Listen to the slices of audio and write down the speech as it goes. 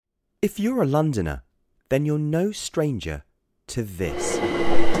If you're a Londoner, then you're no stranger to this.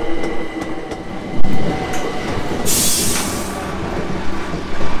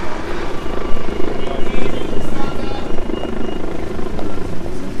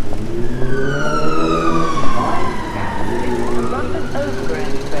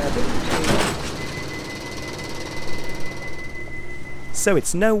 So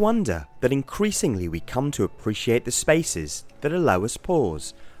it's no wonder that increasingly we come to appreciate the spaces that allow us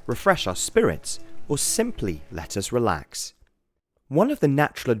pause, refresh our spirits, or simply let us relax. One of the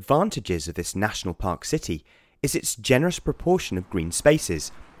natural advantages of this national park city is its generous proportion of green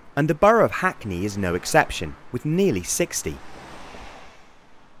spaces, and the borough of Hackney is no exception, with nearly 60.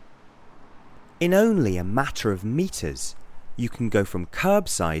 In only a matter of metres, you can go from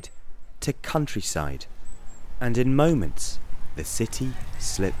curbside to countryside, and in moments, the city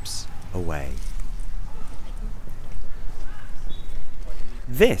slips away.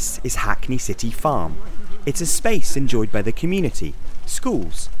 This is Hackney City Farm. It's a space enjoyed by the community,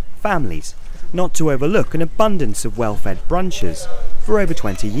 schools, families, not to overlook an abundance of well-fed brunches for over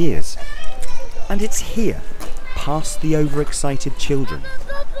 20 years. And it's here, past the overexcited children,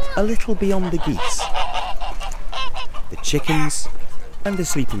 a little beyond the geese, the chickens and the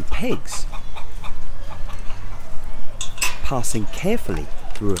sleeping pigs, passing carefully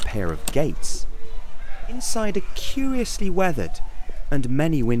through a pair of gates, inside a curiously weathered and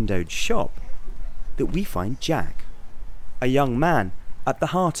many-windowed shop, that we find Jack, a young man at the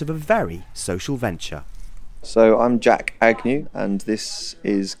heart of a very social venture. So I'm Jack Agnew, and this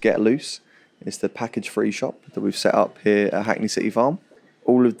is Get Loose. It's the package-free shop that we've set up here at Hackney City Farm.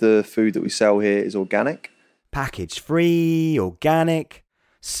 All of the food that we sell here is organic. Package-free, organic.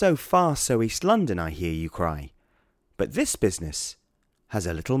 So far, so East London, I hear you cry. But this business has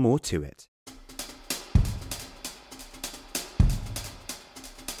a little more to it.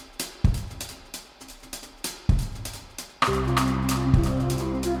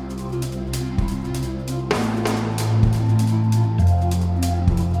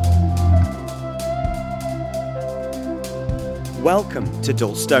 Welcome to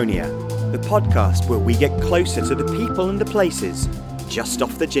Dalstonia, the podcast where we get closer to the people and the places just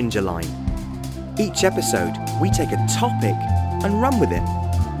off the ginger line. Each episode, we take a topic and run with it,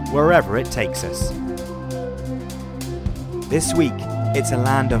 wherever it takes us. This week, it's a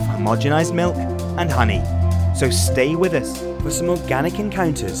land of homogenised milk and honey, so stay with us for some organic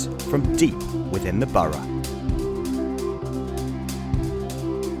encounters from deep within the borough.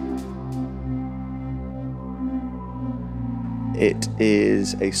 It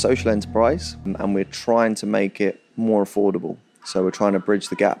is a social enterprise, and we're trying to make it more affordable. So we're trying to bridge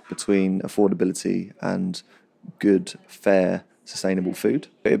the gap between affordability and good, fair, sustainable food.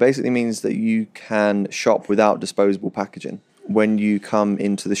 It basically means that you can shop without disposable packaging. When you come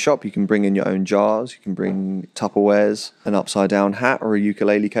into the shop, you can bring in your own jars, you can bring Tupperwares, an upside-down hat or a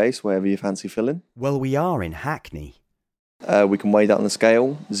ukulele case, wherever you fancy filling. Well, we are in Hackney. We can weigh that on the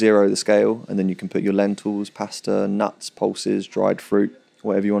scale, zero the scale, and then you can put your lentils, pasta, nuts, pulses, dried fruit,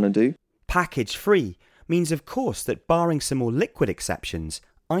 whatever you want to do. Package-free means, of course, that barring some more liquid exceptions,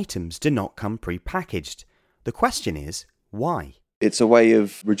 items do not come pre-packaged. The question is, why? It's a way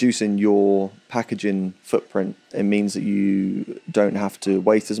of reducing your packaging footprint. It means that you don't have to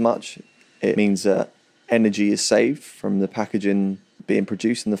waste as much. It means that energy is saved from the packaging being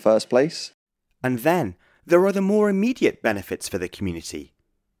produced in the first place. And then there are the more immediate benefits for the community,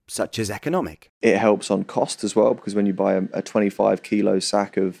 such as economic. It helps on cost as well, because when you buy a 25 kilo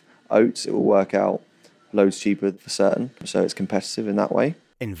sack of oats, it will work out loads cheaper for certain, so it's competitive in that way.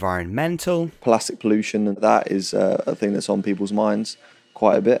 Environmental. Plastic pollution, that is a thing that's on people's minds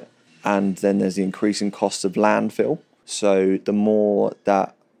quite a bit. And then there's the increasing cost of landfill. So the more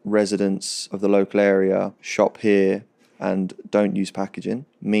that residents of the local area shop here and don't use packaging,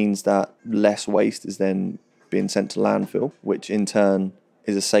 means that less waste is then being sent to landfill, which in turn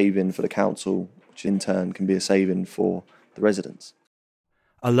is a saving for the council, which in turn can be a saving for the residents.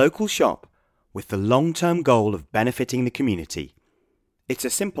 A local shop with the long-term goal of benefiting the community. It's a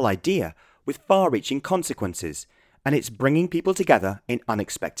simple idea with far-reaching consequences, and it's bringing people together in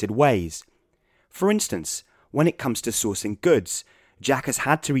unexpected ways. For instance, when it comes to sourcing goods, Jack has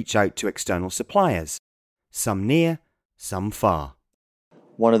had to reach out to external suppliers, some near, some far.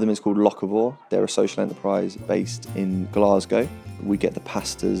 One of them is called Locavore. They're a social enterprise based in Glasgow. We get the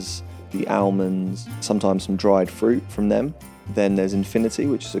pastas, the almonds, sometimes some dried fruit from them. Then there's Infinity,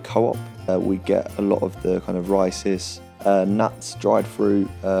 which is a co-op. We get a lot of the kind of rices, nuts, dried fruit,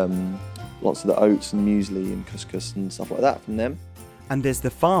 lots of the oats and muesli and couscous and stuff like that from them. And there's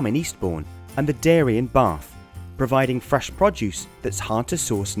the farm in Eastbourne and the dairy in Bath, providing fresh produce that's hard to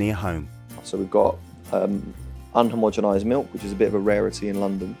source near home. So we've got unhomogenised milk, which is a bit of a rarity in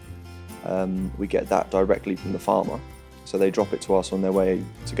London. We get that directly from the farmer. So they drop it to us on their way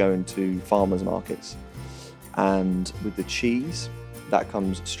to go into farmers markets. And with the cheese, that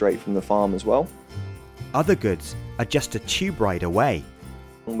comes straight from the farm as well. Other goods are just a tube ride away.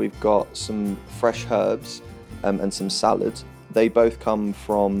 And we've got some fresh herbs and some salad. They both come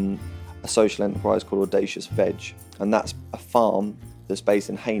from a social enterprise called Audacious Veg, and that's a farm that's based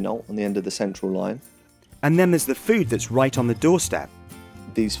in Hainault on the end of the Central Line. And then there's the food that's right on the doorstep.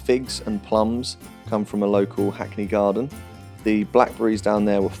 These figs and plums come from a local Hackney garden. The blackberries down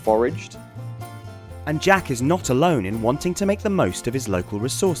there were foraged. And Jack is not alone in wanting to make the most of his local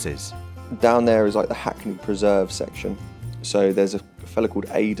resources. Down there is like the Hackney Preserve section. So there's a fella called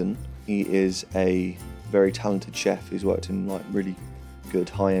Aidan. He is a very talented chef who's worked in like really good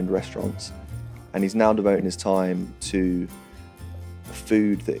high-end restaurants, and he's now devoting his time to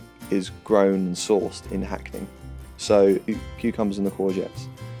food that is grown and sourced in Hackney. So cucumbers and the courgettes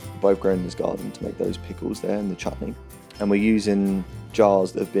are both grown in his garden to make those pickles there and the chutney, and we're using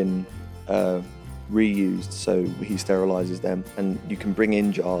jars that have been reused, so he sterilises them, and you can bring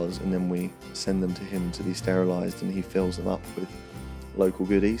in jars and then we send them to him to be sterilised and he fills them up with local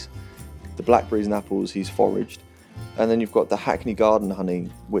goodies. The blackberries and apples he's foraged. And then you've got the Hackney Garden honey,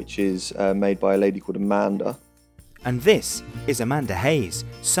 which is made by a lady called Amanda. And this is Amanda Hayes,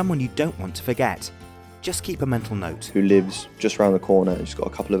 someone you don't want to forget. Just keep a mental note. Who lives just around the corner, and she's got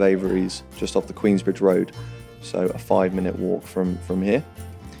a couple of aviaries just off the Queensbridge Road. So a 5-minute walk from here.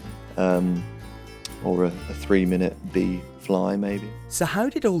 Or a 3-minute bee fly maybe. So how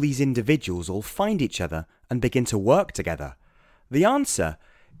did all these individuals all find each other and begin to work together? The answer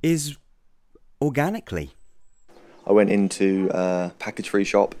is organically. I went into a package free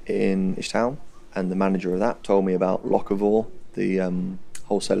shop in Ishtown, and the manager of that told me about Locavore, the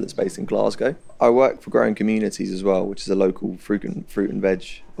wholesaler that's based in Glasgow. I work for Growing Communities as well, which is a local fruit and veg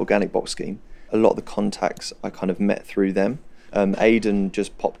organic box scheme. A lot of the contacts I kind of met through them. Aidan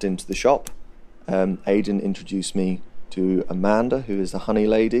just popped into the shop. Aidan introduced me to Amanda, who is the honey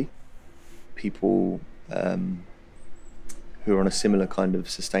lady. People who are on a similar kind of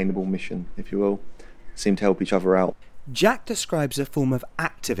sustainable mission, if you will, seem to help each other out. Jack describes a form of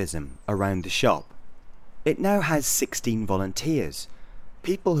activism around the shop. It now has 16 volunteers,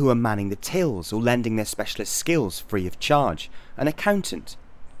 people who are manning the tills or lending their specialist skills free of charge, an accountant,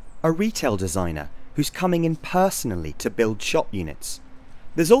 a retail designer who's coming in personally to build shop units.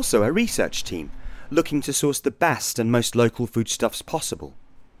 There's also a research team looking to source the best and most local foodstuffs possible.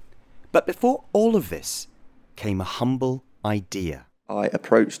 But before all of this came a humble idea. I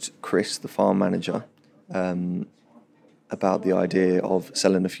approached Chris, the farm manager, about the idea of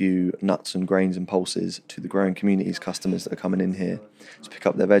selling a few nuts and grains and pulses to the Growing Communities customers that are coming in here to pick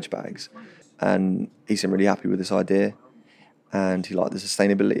up their veg bags. And he seemed really happy with this idea, and he liked the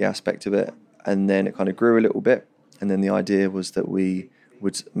sustainability aspect of it. And then it kind of grew a little bit, and then the idea was that we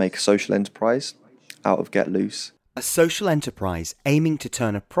would make a social enterprise out of Get Loose. A social enterprise aiming to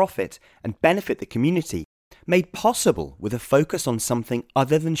turn a profit and benefit the community, made possible with a focus on something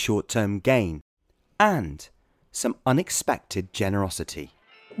other than short-term gain, and some unexpected generosity.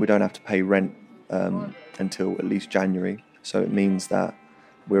 We don't have to pay rent until at least January, so it means that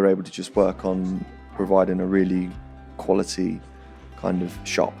we're able to just work on providing a really quality kind of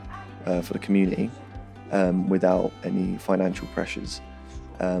shop for the community without any financial pressures,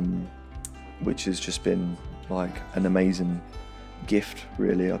 which has just been like an amazing gift,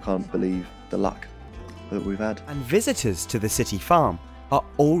 really. I can't believe the luck that we've had. And visitors to the city farm are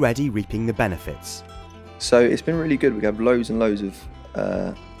already reaping the benefits. So it's been really good. We have loads and loads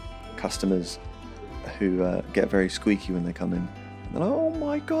of customers who get very squeaky when they come in. And they're like, oh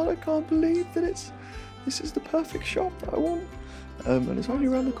my God, I can't believe that this is the perfect shop that I want. And it's only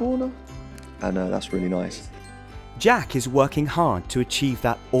around the corner. And that's really nice. Jack is working hard to achieve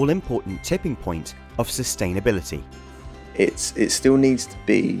that all-important tipping point of sustainability. It still needs to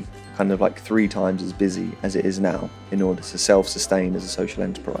be kind of like 3 times as busy as it is now in order to self-sustain as a social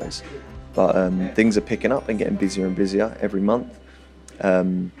enterprise. But things are picking up and getting busier and busier every month.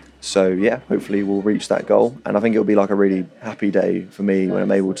 So yeah, hopefully we'll reach that goal. And I think it'll be like a really happy day for me when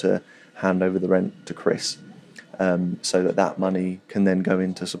I'm able to hand over the rent to Chris, so that money can then go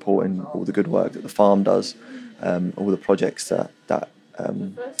into supporting all the good work that the farm does, all the projects that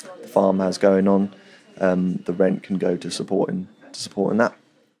the farm has going on. The rent can go to supporting that.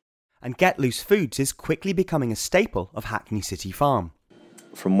 And Get Loose Foods is quickly becoming a staple of Hackney City Farm.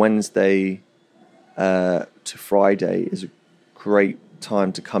 From Wednesday to Friday is a great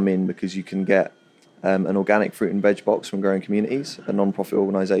time to come in because you can get an organic fruit and veg box from Growing Communities, a non-profit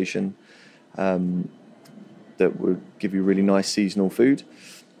organisation that would give you really nice seasonal food.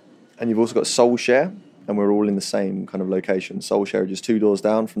 And you've also got Soul Share, and we're all in the same kind of location. Soul Share are just 2 doors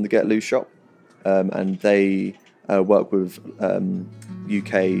down from the Get Loose shop, and they work with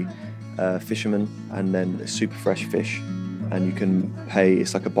UK fishermen, and then super fresh fish. And you can pay,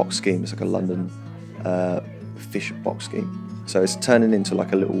 it's like a box scheme, it's like a London fish box scheme. So it's turning into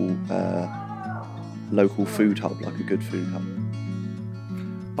like a little local food hub, like a good food hub.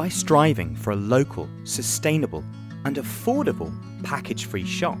 By striving for a local, sustainable and affordable package-free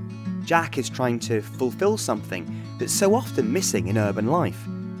shop, Jack is trying to fulfil something that's so often missing in urban life: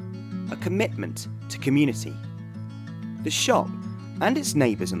 a commitment to community. The shop and its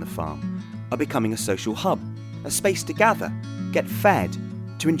neighbours on the farm are becoming a social hub, a space to gather, get fed,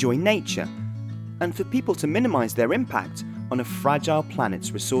 to enjoy nature, and for people to minimise their impact on a fragile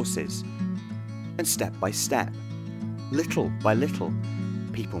planet's resources. And step by step, little by little,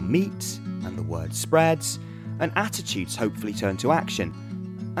 people meet and the word spreads, and attitudes hopefully turn to action.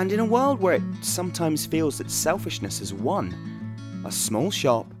 And in a world where it sometimes feels that selfishness has won, a small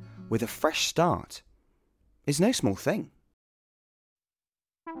shop with a fresh start is no small thing.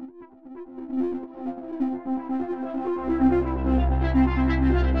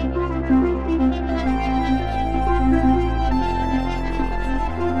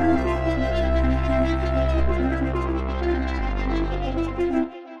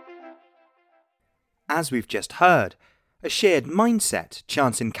 As we've just heard, a shared mindset,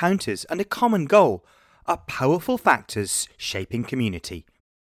 chance encounters, and a common goal are powerful factors shaping community.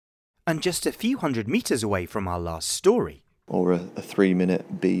 And just a few hundred metres away from our last story, Or a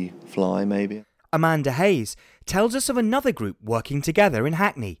 3-minute bee fly, maybe. Amanda Hayes tells us of another group working together in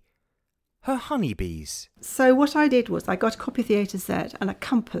Hackney, her honeybees. So what I did was I got a copy of the A to Z and a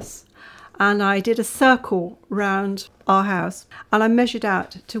compass, and I did a circle round our house, and I measured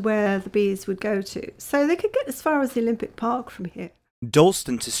out to where the bees would go to, so they could get as far as the Olympic Park from here.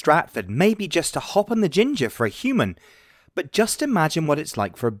 Dalston to Stratford may be just a hop on the ginger for a human, but just imagine what it's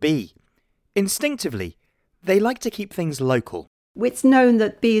like for a bee. Instinctively, they like to keep things local. It's known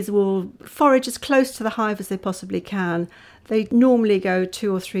that bees will forage as close to the hive as they possibly can. They normally go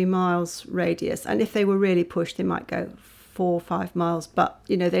 2 or 3 miles radius, and if they were really pushed, they might go 4 or 5 miles, but,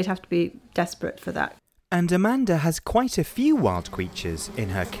 they'd have to be desperate for that. And Amanda has quite a few wild creatures in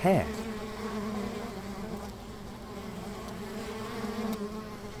her care.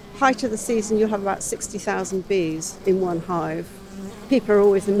 Height of the season, you'll have about 60,000 bees in one hive. People are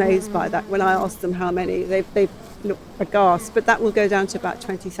always amazed by that. When I ask them how many, they look aghast, but that will go down to about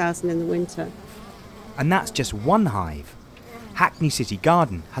 20,000 in the winter. And that's just one hive. Hackney City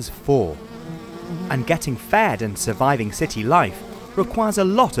Garden has 4. And getting fed and surviving city life requires a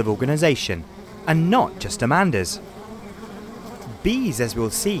lot of organisation, and not just Amanda's. Bees, as we'll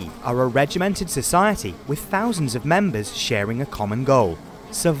see, are a regimented society with thousands of members sharing a common goal: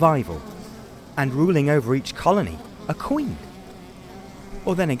 survival. And ruling over each colony, a queen.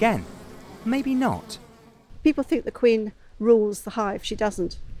 Or then again, maybe not. People think the queen rules the hive. She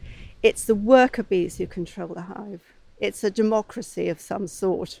doesn't. It's the worker bees who control the hive. It's a democracy of some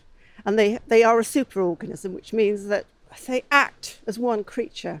sort. And they are a superorganism, which means that they act as one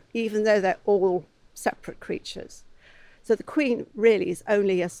creature, even though they're all separate creatures. So the queen really is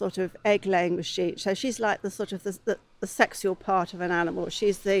only a sort of egg-laying machine. So she's like the sort of the sexual part of an animal.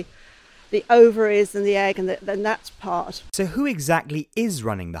 She's the ovaries and the egg and that part. So who exactly is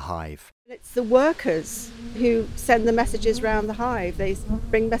running the hive? It's the workers who send the messages round the hive. They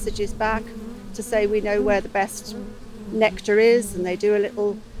bring messages back to say we know where the best nectar is, and they do a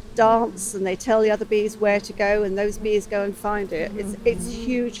little dance and they tell the other bees where to go, and those bees go and find it. It's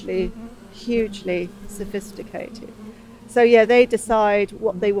hugely, hugely sophisticated. So yeah, they decide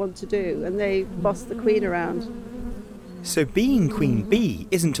what they want to do and they boss the queen around. So being Queen Bee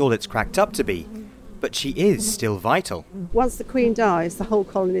isn't all it's cracked up to be, but she is still vital. Once the queen dies, the whole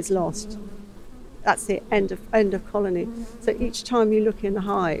colony is lost. That's the end of colony. So each time you look in the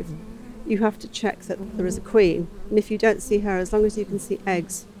hive, you have to check that there is a queen. And if you don't see her, as long as you can see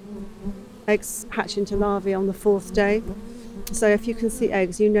eggs hatch into larvae on the 4th day. So if you can see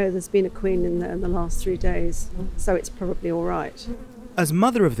eggs, you know there's been a queen in there in the last 3 days. So it's probably all right. As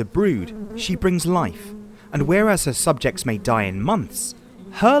mother of the brood, she brings life. And whereas her subjects may die in months,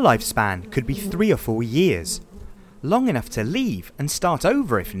 her lifespan could be 3 or 4 years. Long enough to leave and start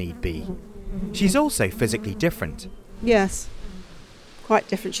over if need be. She's also physically different. Yes, quite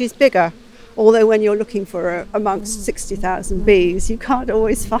different. She's bigger, although when you're looking for her amongst 60,000 bees, you can't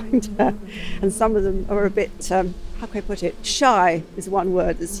always find her. And some of them are a bit how can I put it? Shy is one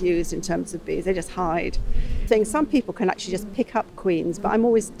word that's used in terms of bees. They just hide. Some people can actually just pick up queens, but I'm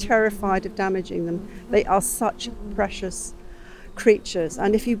always terrified of damaging them. They are such precious creatures.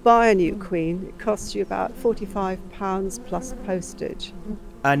 And if you buy a new queen, it costs you about £45 plus postage.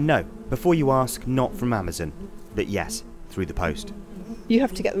 No, before you ask, not from Amazon, but yes, through the post. You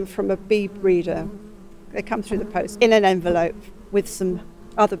have to get them from a bee breeder. They come through the post in an envelope with some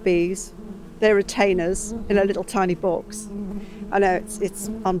other bees. They're retainers in a little tiny box. I know, it's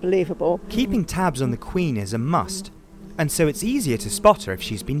unbelievable. Keeping tabs on the queen is a must, and so it's easier to spot her if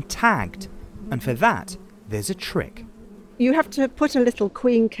she's been tagged. And for that, there's a trick. You have to put a little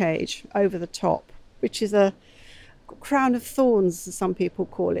queen cage over the top, which is a crown of thorns, as some people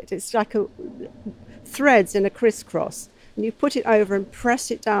call it. It's like threads in a crisscross. And you put it over and press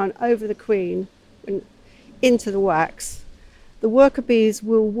it down over the queen and into the wax. The worker bees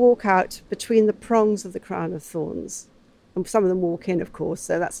will walk out between the prongs of the crown of thorns. And some of them walk in, of course,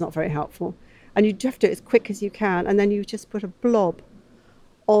 so that's not very helpful. And you have to do it as quick as you can, and then you just put a blob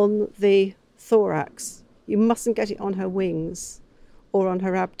on the thorax. You mustn't get it on her wings or on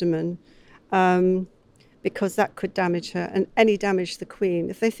her abdomen, because that could damage her, and any damage to the queen.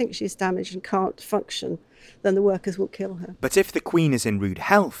 If they think she's damaged and can't function, then the workers will kill her. But if the queen is in rude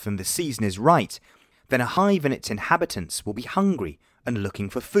health and the season is right, then a hive and its inhabitants will be hungry and looking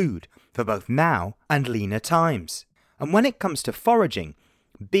for food for both now and leaner times. And when it comes to foraging,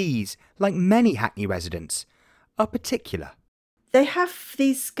 bees, like many Hackney residents, are particular. They have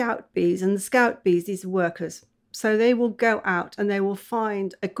these scout bees, and the scout bees, these are workers, so they will go out and they will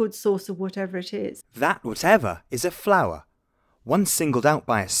find a good source of whatever it is. That whatever is a flower. Once singled out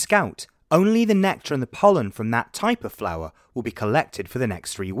by a scout, only the nectar and the pollen from that type of flower will be collected for the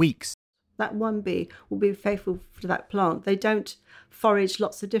next 3 weeks. That one bee will be faithful to that plant. They don't forage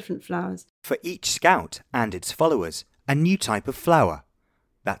lots of different flowers. For each scout and its followers, a new type of flower.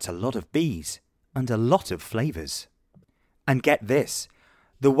 That's a lot of bees and a lot of flavours. And get this,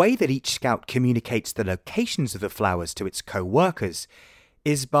 the way that each scout communicates the locations of the flowers to its co-workers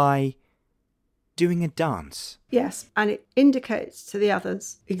is by doing a dance. Yes, and it indicates to the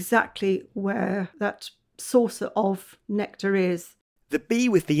others exactly where that source of nectar is. The bee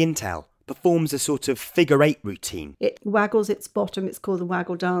with the intel performs a sort of figure-8 routine. It waggles its bottom, it's called the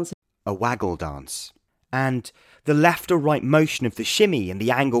waggle dance. A waggle dance. And the left or right motion of the shimmy and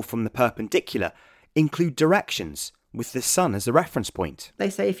the angle from the perpendicular include directions, with the sun as a reference point. They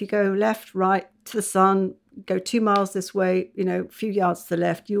say if you go left, right, to the sun, go 2 miles this way, a few yards to the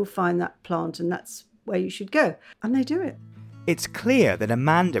left, you'll find that plant and that's where you should go. And they do it. It's clear that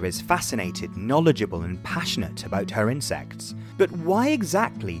Amanda is fascinated, knowledgeable and passionate about her insects. But why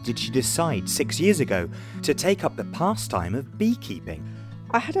exactly did she decide 6 years ago to take up the pastime of beekeeping?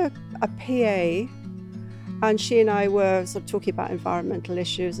 I had a PA, and she and I were sort of talking about environmental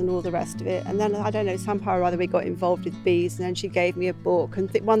issues and all the rest of it. And then, I don't know, somehow or other we got involved with bees, and then she gave me a book,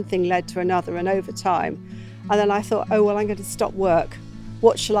 and one thing led to another, and over time. And then I thought, oh, well, I'm going to stop work.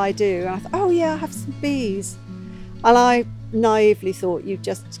 What shall I do? And I thought, oh, yeah, I have some bees. And I naively thought you'd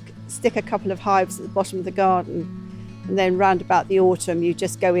just stick a couple of hives at the bottom of the garden, and then round about the autumn, you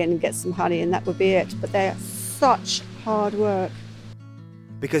just go in and get some honey, and that would be it. But they're such hard work.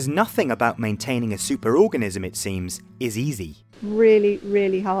 Because nothing about maintaining a superorganism, it seems, is easy. Really,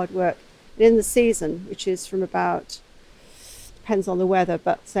 really hard work. In the season, which is from about, depends on the weather,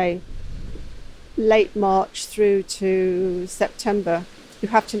 but say late March through to September, you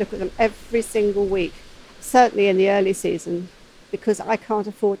have to look at them every single week. Certainly in the early season, because I can't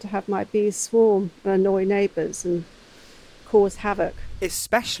afford to have my bees swarm and annoy neighbours and cause havoc.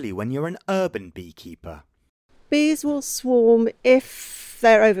 Especially when you're an urban beekeeper. Bees will swarm if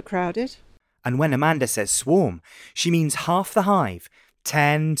they're overcrowded. And when Amanda says swarm, she means half the hive,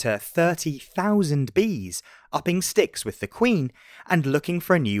 10 to 30,000 bees, upping sticks with the queen and looking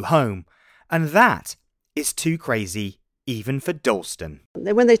for a new home. And that is too crazy even for Dalston.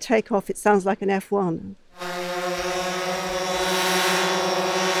 When they take off, it sounds like an F1.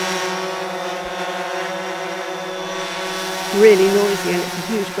 Really noisy, and it's a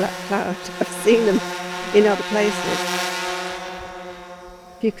huge black cloud. I've seen them in other places.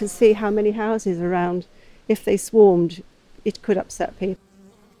 You can see how many houses around. If they swarmed, it could upset people.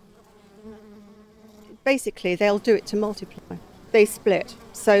 Basically, they'll do it to multiply. They split.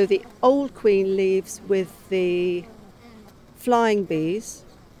 So the old queen leaves with the flying bees,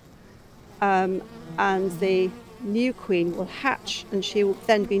 and the new queen will hatch, and she will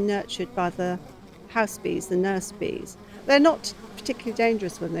then be nurtured by the house bees, the nurse bees. They're not particularly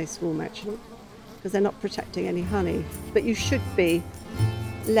dangerous when they swarm, actually, because they're not protecting any honey. But you should be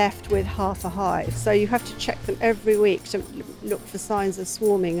left with half a hive. So you have to check them every week to look for signs of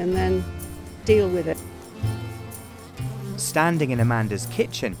swarming and then deal with it. Standing in Amanda's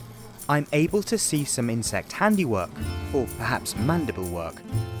kitchen, I'm able to see some insect handiwork, or perhaps mandible work,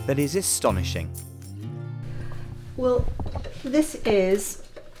 that is astonishing. Well, this is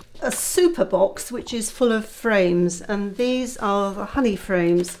a super box which is full of frames, and these are the honey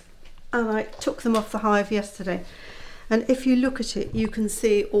frames, and I took them off the hive yesterday. And if you look at it, you can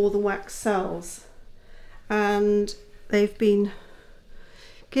see all the wax cells, and they've been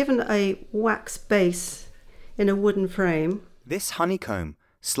given a wax base in a wooden frame. This honeycomb,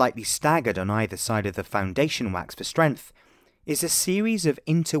 slightly staggered on either side of the foundation wax for strength, is a series of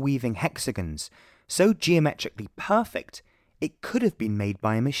interweaving hexagons so geometrically perfect it could have been made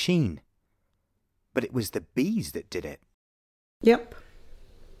by a machine. But it was the bees that did it. Yep.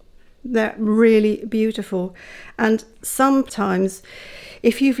 They're really beautiful. And sometimes,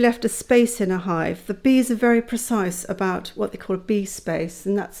 if you've left a space in a hive, the bees are very precise about what they call a bee space,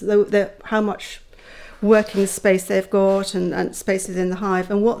 and that's how much working space they've got and space within the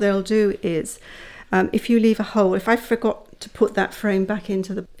hive. And what they'll do is, if you leave a hole, if I forgot to put that frame back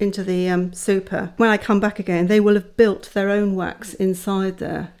into the super, when I come back again, they will have built their own wax inside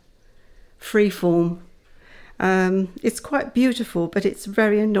there, freeform. It's quite beautiful, but it's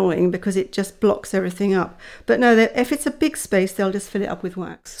very annoying because it just blocks everything up. But no, if it's a big space, they'll just fill it up with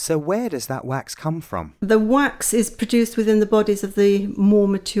wax. So where does that wax come from? The wax is produced within the bodies of the more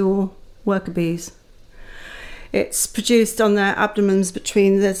mature worker bees. It's produced on their abdomens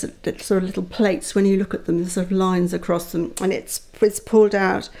there's sort of little plates when you look at them, there's sort of lines across them, and it's pulled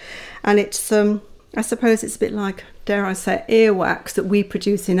out. And it's, I suppose it's a bit like, dare I say, earwax that we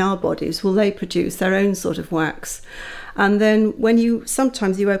produce in our bodies. Well, they produce their own sort of wax. And then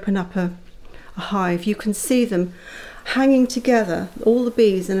sometimes you open up a hive, you can see them hanging together, all the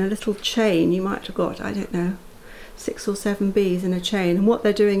bees in a little chain. You might have got, 6 or 7 bees in a chain. And what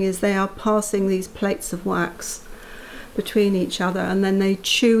they're doing is they are passing these plates of wax between each other, and then they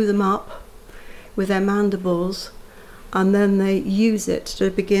chew them up with their mandibles, and then they use it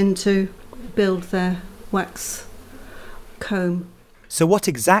to begin to build their wax comb. So what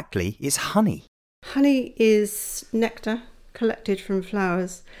exactly is honey? Honey is nectar collected from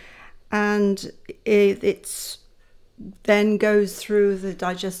flowers, and it then goes through the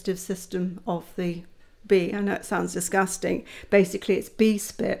digestive system of the bee. I know it sounds disgusting. Basically, it's bee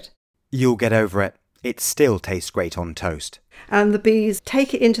spit. You'll get over it. It still tastes great on toast. And the bees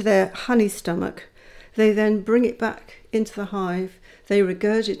take it into their honey stomach. They then bring it back into the hive. They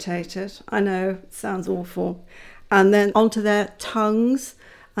regurgitate it. I know, it sounds awful. And then onto their tongues.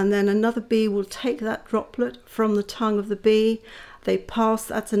 And then another bee will take that droplet from the tongue of the bee.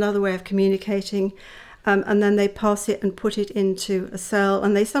 That's another way of communicating. And then they pass it and put it into a cell,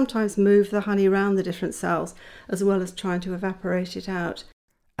 and they sometimes move the honey around the different cells as well as trying to evaporate it out.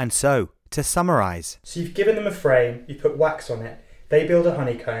 And so, to summarise. So you've given them a frame, you put wax on it, they build a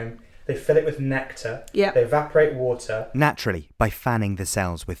honeycomb, they fill it with nectar, Yep. They evaporate water. Naturally, by fanning the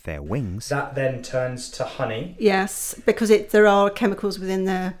cells with their wings. That then turns to honey. Yes, because there are chemicals within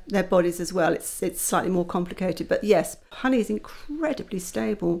their bodies as well. It's slightly more complicated, but yes, honey is incredibly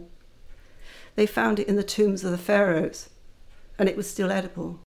stable. They found it in the tombs of the pharaohs, and it was still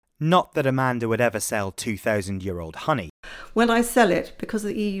edible. Not that Amanda would ever sell 2,000-year-old honey. When I sell it, because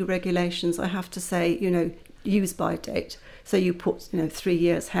of the EU regulations, I have to say, use by date. So you put, 3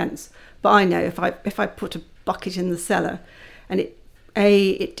 years hence. But I know if I put a bucket in the cellar, and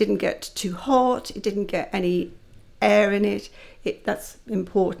it didn't get too hot, it didn't get any air in it, that's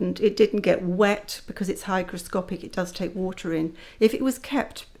important. It didn't get wet because it's hygroscopic, it does take water in. If it was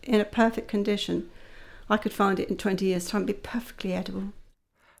kept in a perfect condition, I could find it in 20 years' time, be perfectly edible.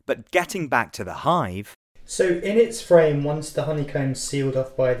 But getting back to the hive... So in its frame, once the honeycomb's sealed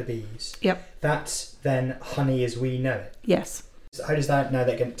off by the bees, Yep. that's then honey as we know it. Yes. So how does that now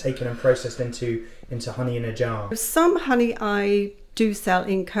get taken and processed into honey in a jar? Some honey I do sell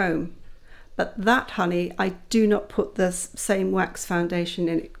in comb, but that honey I do not put the same wax foundation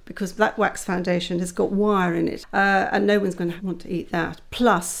in it, because that wax foundation has got wire in it, and no one's going to want to eat that.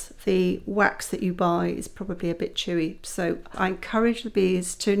 Plus, the wax that you buy is probably a bit chewy, so I encourage the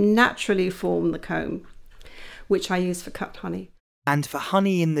bees to naturally form the comb, which I use for cut honey. And for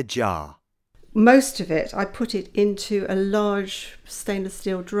honey in the jar? Most of it, I put it into a large stainless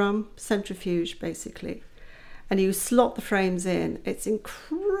steel drum, centrifuge basically, and you slot the frames in. It's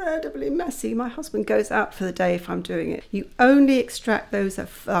incredibly messy. My husband goes out for the day if I'm doing it. You only extract those that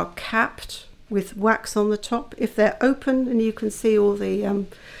are capped with wax on the top. If they're open and you can see all the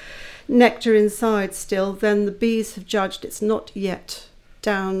nectar inside still, then the bees have judged it's not yet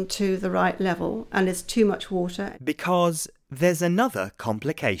down to the right level and there's too much water. Because there's another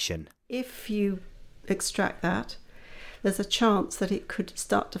complication. If you extract that, there's a chance that it could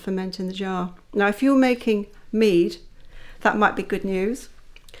start to ferment in the jar. Now, if you're making mead, that might be good news.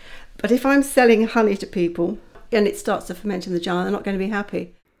 But if I'm selling honey to people and it starts to ferment in the jar, they're not going to be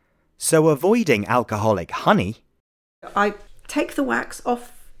happy. So avoiding alcoholic honey, I take the wax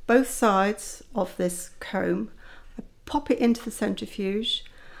off both sides of this comb, I pop it into the centrifuge,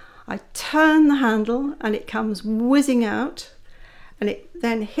 I turn the handle and it comes whizzing out, and it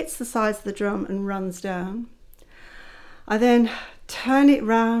then hits the sides of the drum and runs down. I then turn it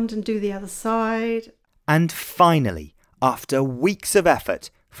round and do the other side. and finally, after weeks of effort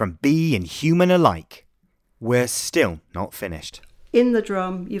from bee and human alike, we're still not finished. In the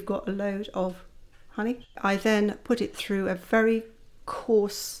drum, you've got a load of honey. I then put it through a very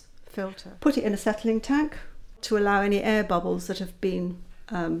coarse filter. Put it in a settling tank to allow any air bubbles that have been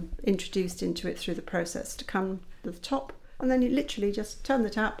introduced into it through the process to come to the top. And then you literally just turn the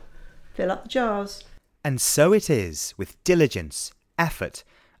tap, fill up the jars. And so it is, with diligence, effort,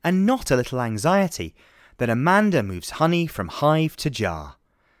 and not a little anxiety, that Amanda moves honey from hive to jar,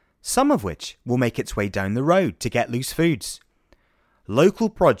 some of which will make its way down the road to Get Loose Foods. Local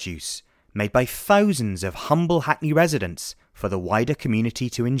produce made by thousands of humble Hackney residents for the wider community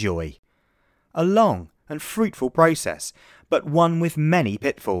to enjoy. A long and fruitful process, but one with many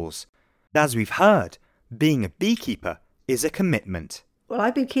pitfalls. As we've heard, being a beekeeper is a commitment. Well,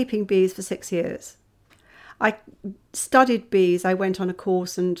 I've been keeping bees for 6 years. I studied bees. I went on a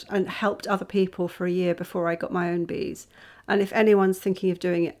course and helped other people for a year before I got my own bees. And if anyone's thinking of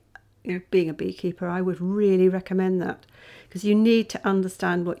doing it, being a beekeeper, I would really recommend that, because you need to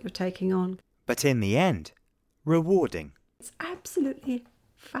understand what you're taking on. But in the end, rewarding. It's absolutely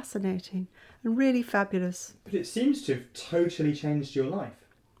fascinating and really fabulous. But it seems to have totally changed your life.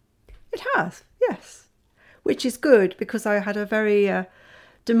 It has, yes. Which is good, because I had a very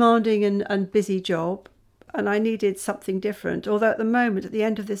demanding and busy job, and I needed something different. Although at the moment, at the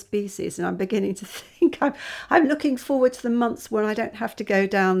end of this bee season, I'm beginning to think I'm looking forward to the months when I don't have to go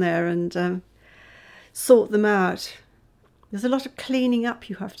down there and sort them out. There's a lot of cleaning up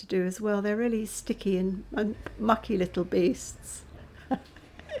you have to do as well. They're really sticky and mucky little beasts.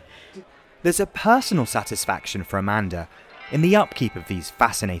 There's a personal satisfaction for Amanda in the upkeep of these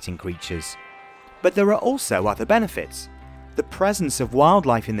fascinating creatures. But there are also other benefits. The presence of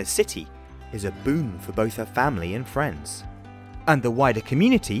wildlife in the city is a boon for both her family and friends. And the wider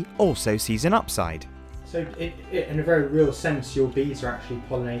community also sees an upside. So in a very real sense, your bees are actually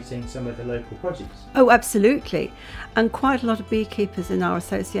pollinating some of the local produce. Oh, absolutely. And quite a lot of beekeepers in our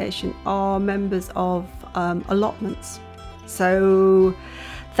association are members of allotments. So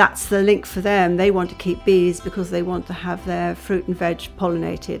that's the link for them. They want to keep bees because they want to have their fruit and veg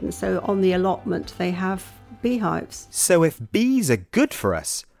pollinated. And so on the allotment, they have beehives. So if bees are good for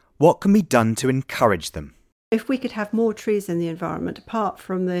us, what can be done to encourage them? If we could have more trees in the environment, apart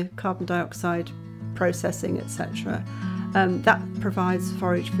from the carbon dioxide processing, etc., that provides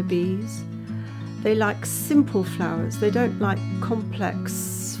forage for bees. They like simple flowers. They don't like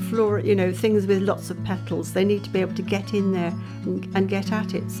complex flora, things with lots of petals. They need to be able to get in there and get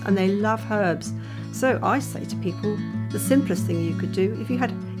at it. And they love herbs. So I say to people, the simplest thing you could do, if you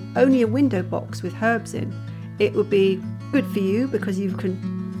had only a window box with herbs in, it would be good for you because you can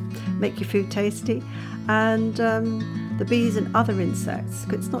make your food tasty. And the bees and other insects,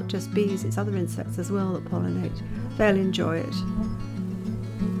 it's not just bees, it's other insects as well that pollinate. They'll enjoy it.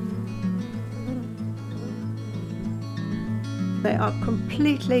 They are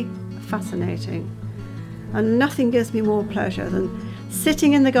completely fascinating, and nothing gives me more pleasure than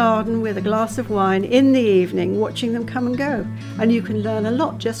sitting in the garden with a glass of wine in the evening, watching them come and go. And you can learn a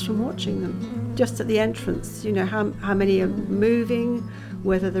lot just from watching them. Just at the entrance, how many are moving,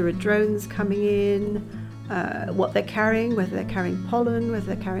 whether there are drones coming in, what they're carrying, whether they're carrying pollen,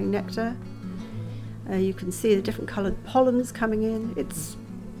 whether they're carrying nectar. You can see the different coloured pollens coming in. It's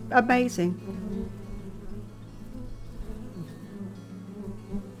amazing.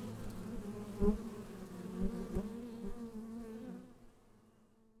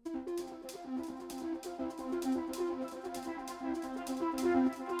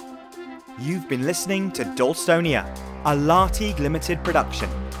 You've been listening to Dalstonia, a Lartigue Limited production.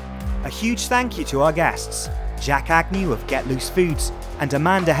 A huge thank you to our guests, Jack Agnew of Get Loose Foods and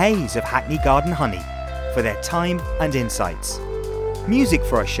Amanda Hayes of Hackney Garden Honey, for their time and insights. Music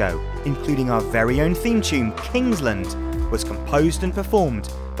for our show, including our very own theme tune, Kingsland, was composed and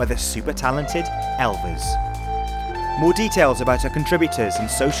performed by the super talented Elvers. More details about our contributors and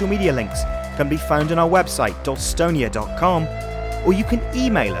social media links can be found on our website, dalstonia.com, or you can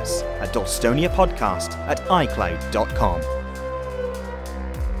email us at dolstoniapodcast@icloud.com.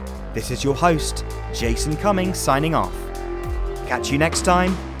 This is your host, Jason Cummings, signing off. Catch you next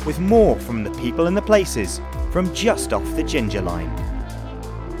time with more from the people and the places from just off the Ginger Line.